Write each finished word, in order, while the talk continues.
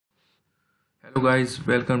Hello guys,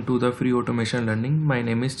 welcome to the free automation learning. My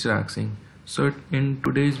name is Chirag Singh. So in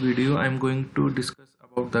today's video I'm going to discuss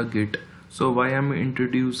about the Git. So why I'm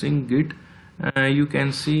introducing Git, you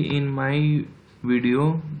can see in my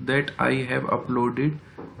video that I have uploaded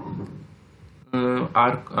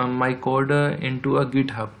my code into a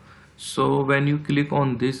GitHub. So when you click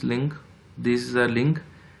on this link, this is a link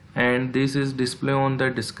and this is display on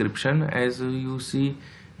the description.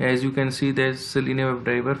 As you can see, there's Selenium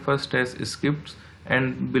Webdriver first as scripts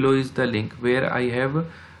and below is the link where I have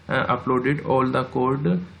uploaded all the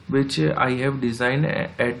code which I have designed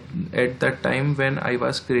at the time when I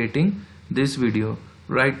was creating this video,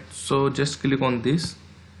 right? So just click on this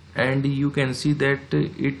and you can see that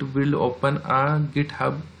it will open a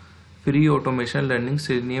GitHub free automation learning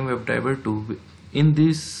Selenium Webdriver 2. In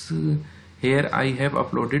this here I have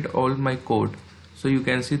uploaded all my code, so you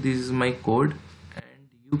can see this is my code and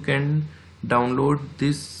you can download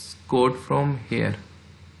this code from here.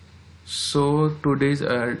 So today's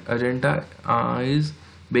agenda is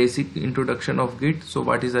basic introduction of Git. So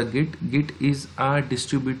what is a Git? Git is a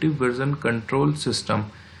distributed version control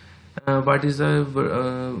system. What is a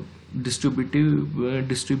distributed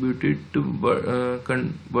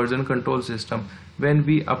version control system? When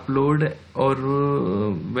we upload or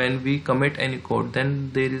when we commit any code,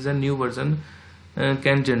 then there is a new version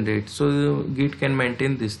can generate. So Git can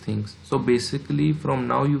maintain these things. So basically from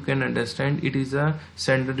now you can understand it is a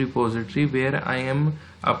central repository where I am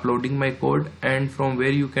uploading my code and from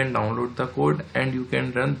where you can download the code and you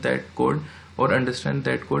can run that code or understand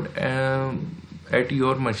that code at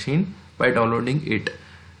your machine by downloading it.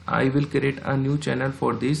 I will create a new channel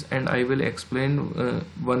for this and I will explain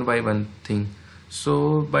one by one thing.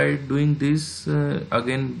 So by doing this,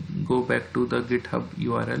 again go back to the GitHub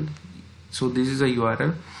URL. So this is a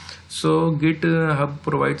URL. So GitHub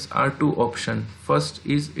provides two options. First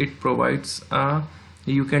is it provides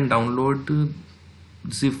you can download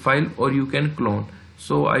zip file or you can clone.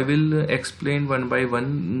 So I will explain one by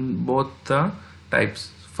one both the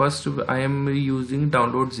types. First I am using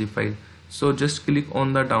download zip file. So just click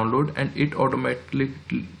on the download and it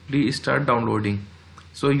automatically start downloading.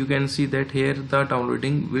 So you can see that here the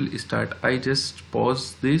downloading will start. I just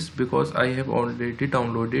pause this because I have already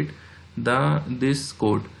downloaded this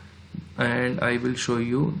code and I will show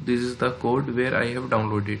you. This is the code where I have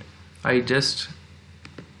downloaded. I just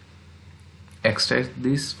extract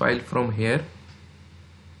this file from here.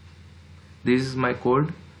 This is my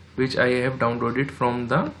code which I have downloaded from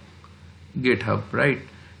the GitHub. Right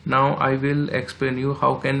now I will explain you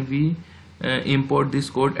how can we import this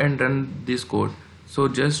code and run this code. So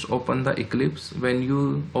just open the Eclipse. When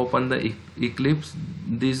you open the Eclipse,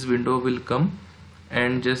 this window will come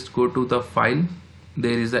and just go to the file.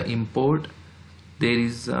 There is a import, there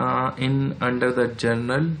is in under the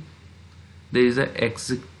journal there is a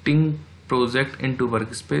existing project into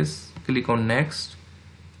workspace. Click on next,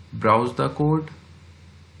 browse the code,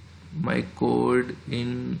 my code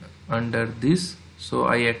in under this. So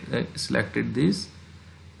I selected this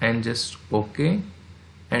and just OK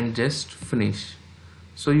and just finish.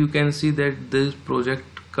 So you can see that this project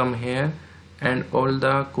come here and all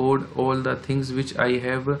the code, all the things which I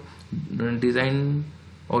have designed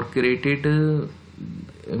or created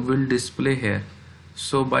will display here.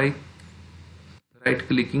 So by right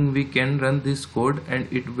clicking we can run this code and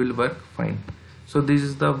it will work fine. So this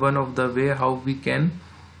is the one of the way how we can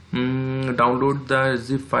download the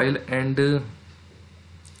zip file and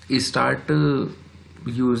start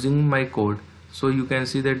using my code. So you can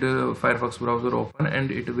see that Firefox browser open and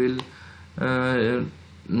it will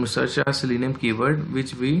search a Selenium keyword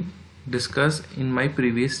which we discussed in my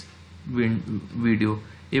previous video.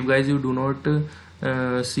 If guys you do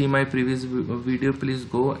not see my previous video, please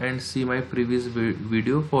go and see my previous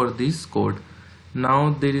video for this code.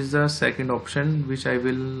 Now there is a second option which I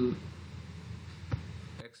will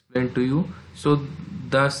explain to you. So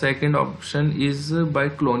the second option is by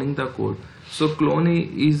cloning the code. So clone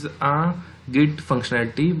is a Git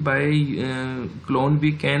functionality. By clone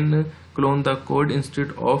we can clone the code instead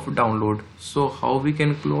of download. So how we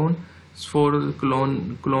can clone? For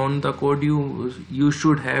clone the code, you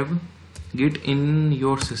should have Git in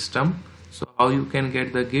your system. So how you can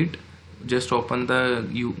get the Git? Just open the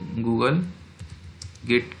Google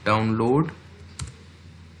Git download.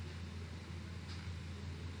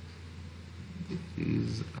 This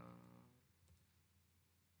is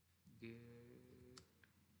Git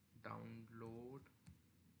download.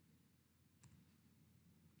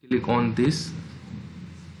 Click on this.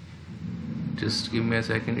 Just give me a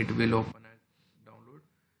second, it will open and download.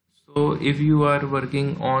 So if you are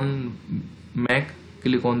working on Mac,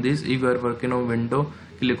 click on this. If you are working on Windows,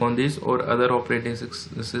 click on this, or other operating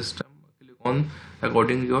system, click on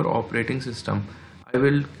according your operating system. I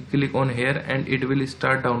will click on here and it will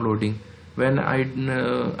start downloading. When I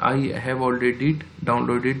have already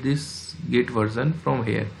downloaded this Git version from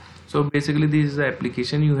here. So basically this is the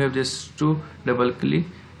application. You have just to double click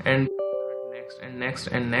and next and next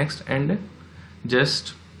and next, and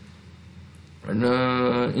just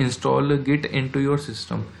install Git into your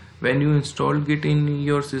system. When you install Git in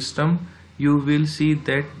your system, you will see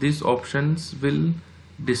that these options will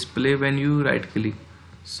display when you right click.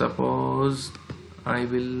 Suppose I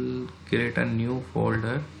will create a new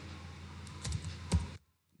folder,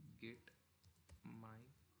 Git my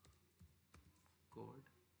code,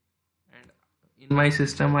 and in my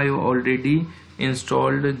system I already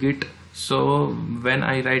installed Git. So when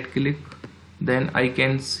I right click, then I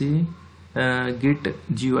can see Git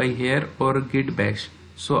GUI here or Git bash.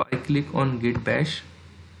 So I click on Git bash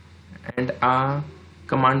and a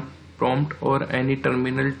command prompt or any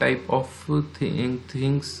terminal type of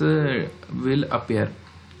things will appear.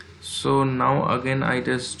 So now again I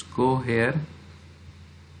just go here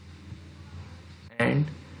and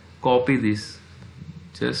copy this.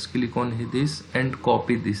 Just click on this and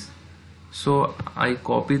copy this. So I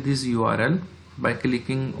copy this URL by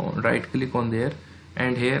clicking on right click on there,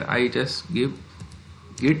 and here I just give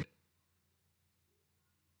git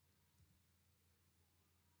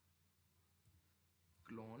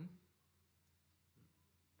clone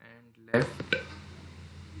and left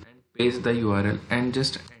and paste the URL and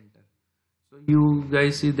just enter. So you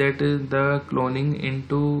guys see that the cloning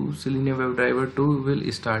into Selenium WebDriver 2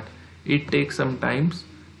 will start. It takes some time,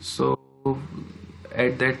 so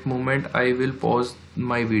at that moment I will pause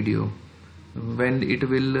my video. When it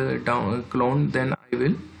will clone, then I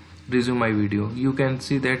will resume my video. You can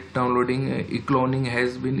see that downloading cloning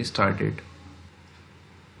has been started.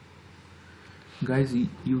 Guys,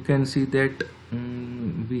 you can see that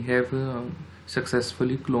we have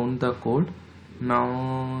successfully cloned the code.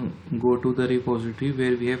 Now go to the repository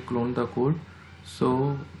where we have cloned the code.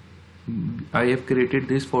 So I have created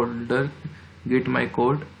this folder, Git my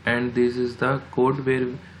code, and this is the code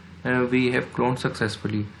where we have cloned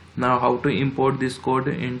successfully. Now how to import this code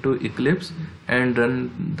into Eclipse and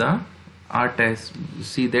run the test,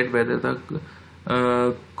 see that whether the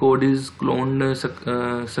code is cloned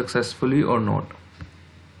successfully or not.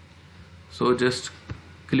 So just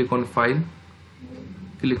click on file,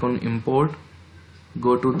 click on import,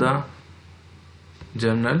 go to the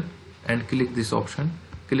journal and click this option,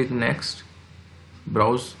 click next,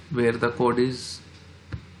 browse where the code is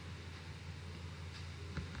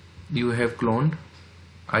you have cloned.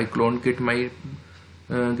 I cloned Git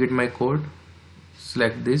my code.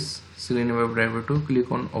 Select this Selenium WebDriver 2, click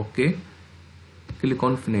on OK, click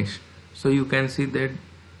on finish. So you can see that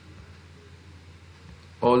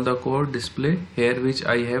all the code display here which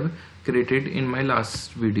I have created in my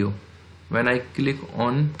last video. When I click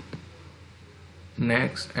on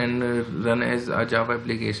next and run as a Java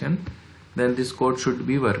application, then this code should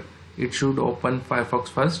be work. It should open Firefox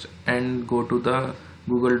first and go to the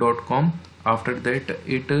google.com. After that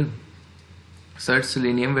it search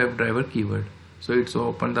Selenium WebDriver keyword. So it's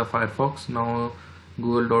open the Firefox. Now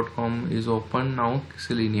google.com is open. Now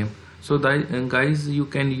Selenium. So that, guys, you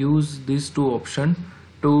can use these two options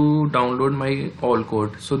to download my all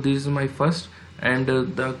code. So this is my first, and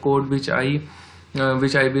the code which I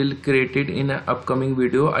will create it in an upcoming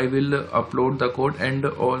video. I will upload the code and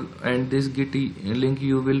all, and this Git link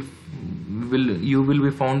you will be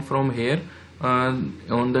found from here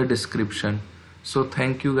on the description. So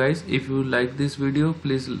thank you guys. If you like this video,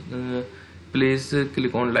 please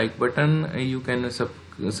click on like button. You can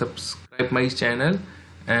subscribe my channel,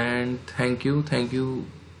 and thank you.